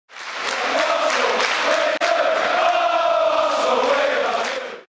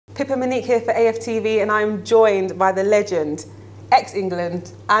Pippa Monique here for AFTV, and I'm joined by the legend,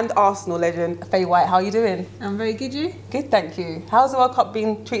 ex-England and Arsenal legend, Faye. How are you doing? I'm very good, you? Good, thank you. How's the World Cup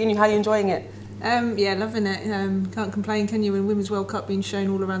been treating you? How are you enjoying it? Yeah, loving it. Can't complain, can you? When Women's World Cup being shown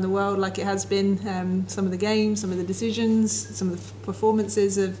all around the world like it has been. Some of the games, some of the decisions, some of the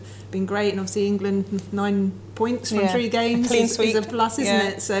performances have been great, and obviously England 9 points from 3 games clean is sweep. a plus, isn't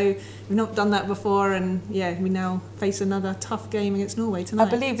it? So we've not done that before, and we now face another tough game against Norway tonight. I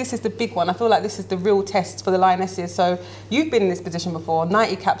believe this is the big one. I feel like this is the real test for the Lionesses. So you've been in this position before,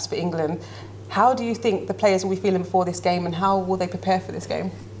 90 caps for England. How do you think the players will be feeling before this game, and how will they prepare for this game?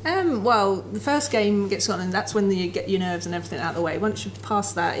 Well, the first game gets on, and that's when you get your nerves and everything out of the way. Once you're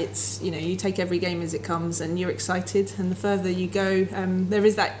past that, it's, you take every game as it comes, and you're excited. And the further you go, there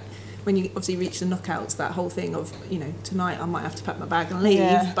is that, when you obviously reach the knockouts, that whole thing of, tonight I might have to pack my bag and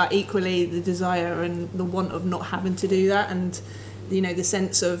leave, but equally the desire and the want of not having to do that, and the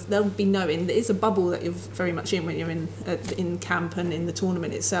sense of they'll be knowing there is a bubble that you're very much in when you're in camp and in the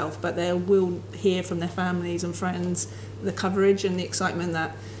tournament itself, but they will hear from their families and friends the coverage and the excitement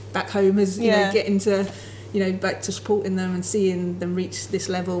that back home is getting to back to supporting them and seeing them reach this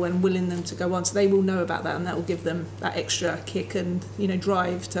level and willing them to go on. So they will know about that, and that will give them that extra kick and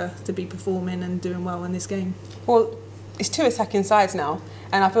drive to be performing and doing well in this game. Well, it's 2 attacking sides now,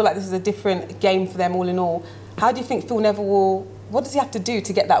 and I feel like this is a different game for them all in all. How do you think Phil Neville what does he have to do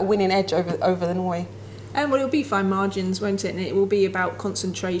to get that winning edge over the Norway? Well, it'll be fine margins, won't it? And it will be about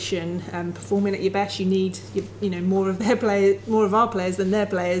concentration, performing at your best. You need more of our players than their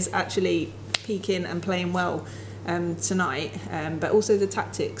players actually peaking and playing well tonight. But also the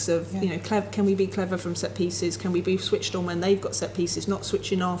tactics of can we be clever from set pieces? Can we be switched on when they've got set pieces, not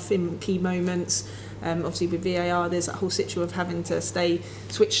switching off in key moments? Obviously with VAR, there's that whole situation of having to stay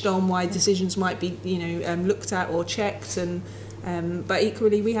switched on, why decisions might be looked at or checked, and but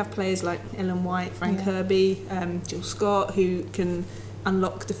equally we have players like Ellen White, Frank Kirby, Jill Scott, who can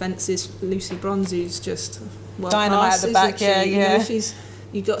unlock defences. Lucy Bronze, who's just world dynamite class, at the back.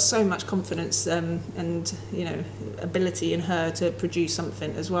 You've got so much confidence and ability in her to produce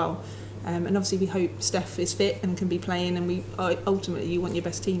something as well. And obviously we hope Steph is fit and can be playing, and we ultimately you want your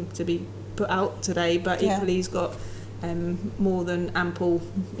best team to be put out today, but equally he's got more than ample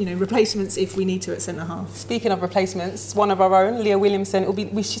replacements if we need to at centre half. Speaking of replacements, one of our own, Leah Williamson,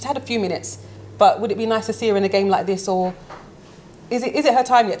 she's had a few minutes, but would it be nice to see her in a game like this, or is it her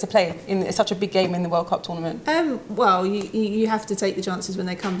time yet to play in such a big game in the World Cup tournament? Well, you have to take the chances when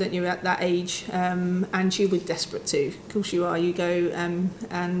they come, don't you, at that age, and she was desperate to. Of course you are, you go,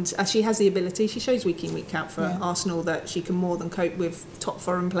 and she has the ability, she shows week in, week out for Arsenal that she can more than cope with top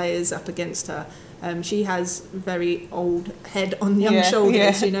foreign players up against her. She has very old head on young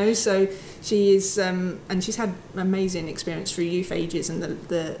shoulders, so she is, and she's had amazing experience through youth ages and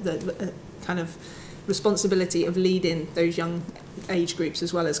the kind of responsibility of leading those young age groups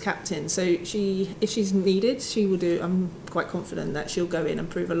as well as captain. So if she's needed, she will do. I'm quite confident that she'll go in and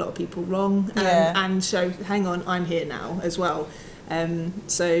prove a lot of people wrong, and show, hang on, I'm here now as well.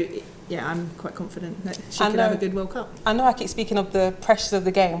 So I'm quite confident that she can have a good World Cup. I know I keep speaking of the pressures of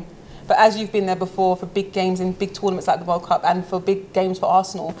the game, but as you've been there before for big games in big tournaments like the World Cup and for big games for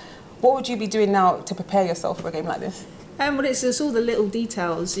Arsenal, what would you be doing now to prepare yourself for a game like this? Well, it's all the little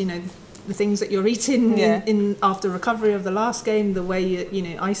details, the things that you're eating in after recovery of the last game, the way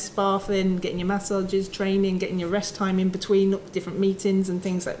you ice bathing, getting your massages, training, getting your rest time in between different meetings and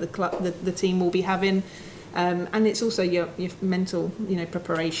things that the team will be having, and it's also your mental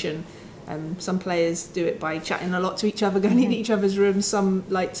preparation. Some players do it by chatting a lot to each other, going in each other's rooms. Some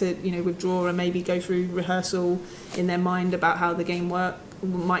like to withdraw and maybe go through rehearsal in their mind about how the game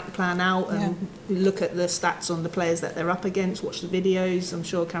might plan out, and look at the stats on the players that they're up against, watch the videos. I'm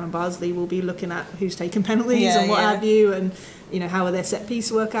sure Karen Barsley will be looking at who's taking penalties and what have you, and how are their set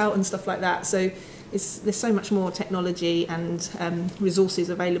piece work out and stuff like that. So there's so much more technology and resources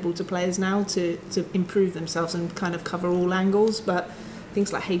available to players now to improve themselves and kind of cover all angles. But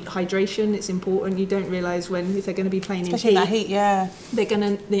things like hydration, it's important. You don't realise if they're going to be playing especially in heat, they're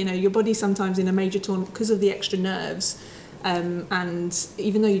going to, your body sometimes in a major tournament, because of the extra nerves, and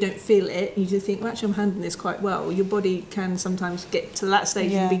even though you don't feel it, you just think, well, actually I'm handling this quite well. Your body can sometimes get to that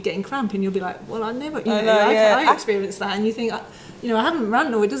stage and be getting cramp, and you'll be like, well, I never, I experienced that, and you think, I haven't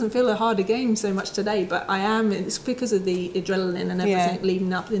run, or it doesn't feel a harder game so much today, but I am. It's because of the adrenaline and everything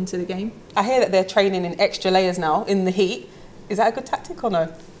leading up into the game. I hear that they're training in extra layers now in the heat. Is that a good tactic or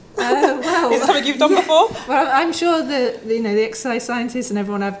no? Well, is it something you've done before? Well, I'm sure that the exercise scientists and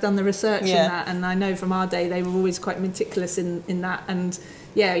everyone have done the research in that, and I know from our day they were always quite meticulous in that. And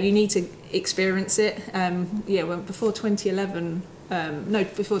you need to experience it. Before 2011,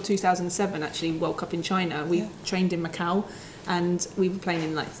 before 2007 actually, World Cup in China. We trained in Macau, and we were playing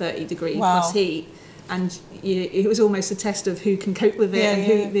in like 30-degree plus heat. And it was almost a test of who can cope with it. And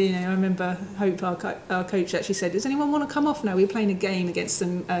who, you know, I remember Hope, our coach, actually said, "Does anyone want to come off now?" We were playing a game against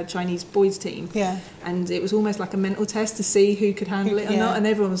some Chinese boys team. Yeah. And it was almost like a mental test to see who could handle it or not. And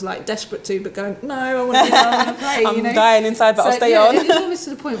everyone was like desperate to, but going, "No, I want to play." I'm dying inside, but I'll stay on. It was almost to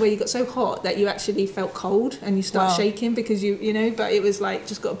the point where you got so hot that you actually felt cold and you start shaking because you know. But it was like,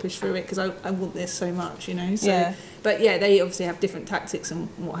 just got to push through it because I want this so much, you know. So, but yeah, they obviously have different tactics and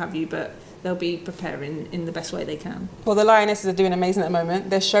what have you, but they'll be preparing in the best way they can. Well, the Lionesses are doing amazing at the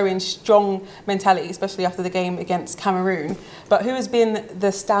moment. They're showing strong mentality, especially after the game against Cameroon. But who has been the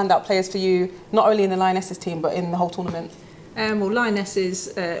standout players for you, not only in the Lionesses team, but in the whole tournament? Well,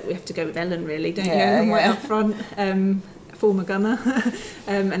 Lionesses, we have to go with Ellen, really, don't you? Right up front, former gunner.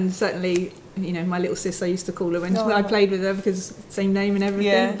 And certainly, you know, my little sis, I used to call her when I played with her because same name and everything.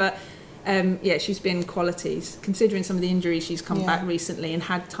 Yeah. But she's been qualities, considering some of the injuries she's come back recently and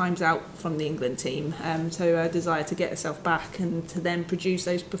had times out from the England team. So her desire to get herself back and to then produce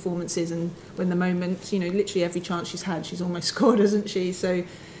those performances, and when the moment, you know, literally every chance she's had, she's almost scored, hasn't she? So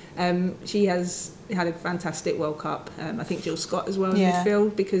she has had a fantastic World Cup. I think Jill Scott as well in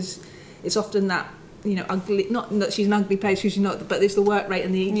midfield, because it's often that, you know, ugly, not that she's an ugly player, she's not, but there's the work rate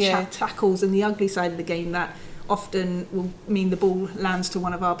and the tackles and the ugly side of the game that often will mean the ball lands to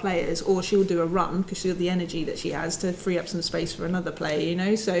one of our players, or she'll do a run because she'll have the energy that she has to free up some space for another player, you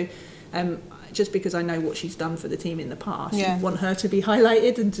know. So just because I know what she's done for the team in the past, I want her to be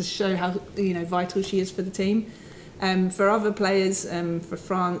highlighted and to show how, you know, vital she is for the team. For other players, for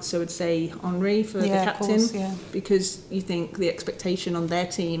France, I would say Henri for the captain, because you think the expectation on their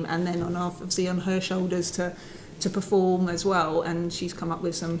team and then obviously on her shoulders to perform as well, and she's come up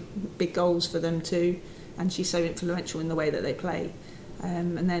with some big goals for them too. And she's so influential in the way that they play.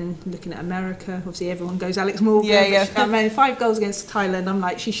 And then looking at America, obviously everyone goes Alex Morgan. I mean, 5 goals against Thailand, I'm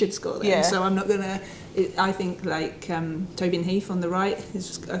like, she should score them. So I'm not going to... I think, like, Tobin Heath on the right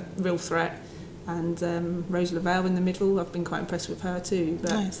is a real threat. And Rose Lavelle in the middle, I've been quite impressed with her too.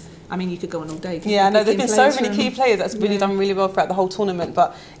 But, I mean, you could go on all day. Yeah, no, there's been so many key players that's really done really well throughout the whole tournament.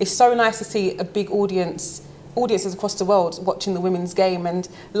 But it's so nice to see a big audiences across the world watching the women's game. And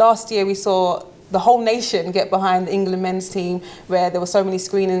last year we saw the whole nation get behind the England men's team, where there were so many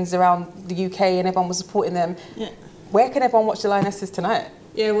screenings around the UK and everyone was supporting them. Where can everyone watch the Lionesses tonight?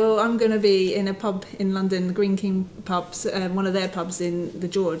 Yeah, well, I'm going to be in a pub in London, the Green King pubs, one of their pubs in the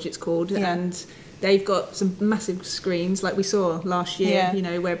George, it's called, and they've got some massive screens like we saw last year, you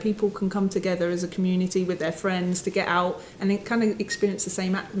know, where people can come together as a community with their friends to get out and kind of experience the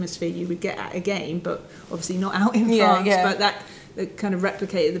same atmosphere you would get at a game, but obviously not out in France, but that kind of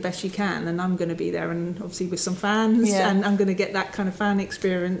replicate it the best you can. And I'm going to be there, and obviously with some fans, and I'm going to get that kind of fan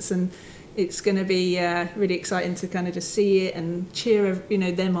experience, and it's going to be really exciting to kind of just see it and cheer, you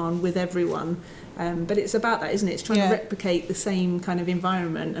know, them on with everyone. But it's about that, isn't it? It's trying to replicate the same kind of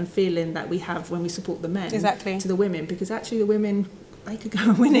environment and feeling that we have when we support the men to the women, because actually the women, they could go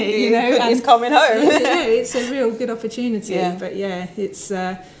and win it, you know. And it's coming home. It's a real good opportunity. But it's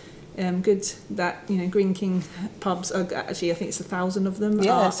good that, you know, Green King pubs are actually, I think it's 1,000 of them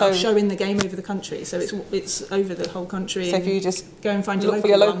are showing the game over the country, so it's over the whole country. So if you just go and find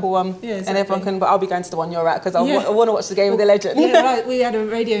your local one, and everyone can. But I'll be going to the one you're at because I want to watch the game with the legend. Right. We had a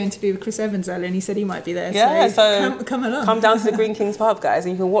radio interview with Chris Evans earlier, and he said he might be there. So come along. Come down to the Green Kings pub, guys,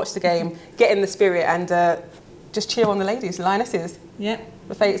 and you can watch the game, get in the spirit, and just cheer on the ladies, the Lionesses.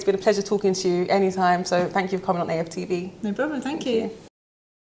 But Faye, it's been a pleasure talking to you anytime. So thank you for coming on AFTV. No problem. Thank you.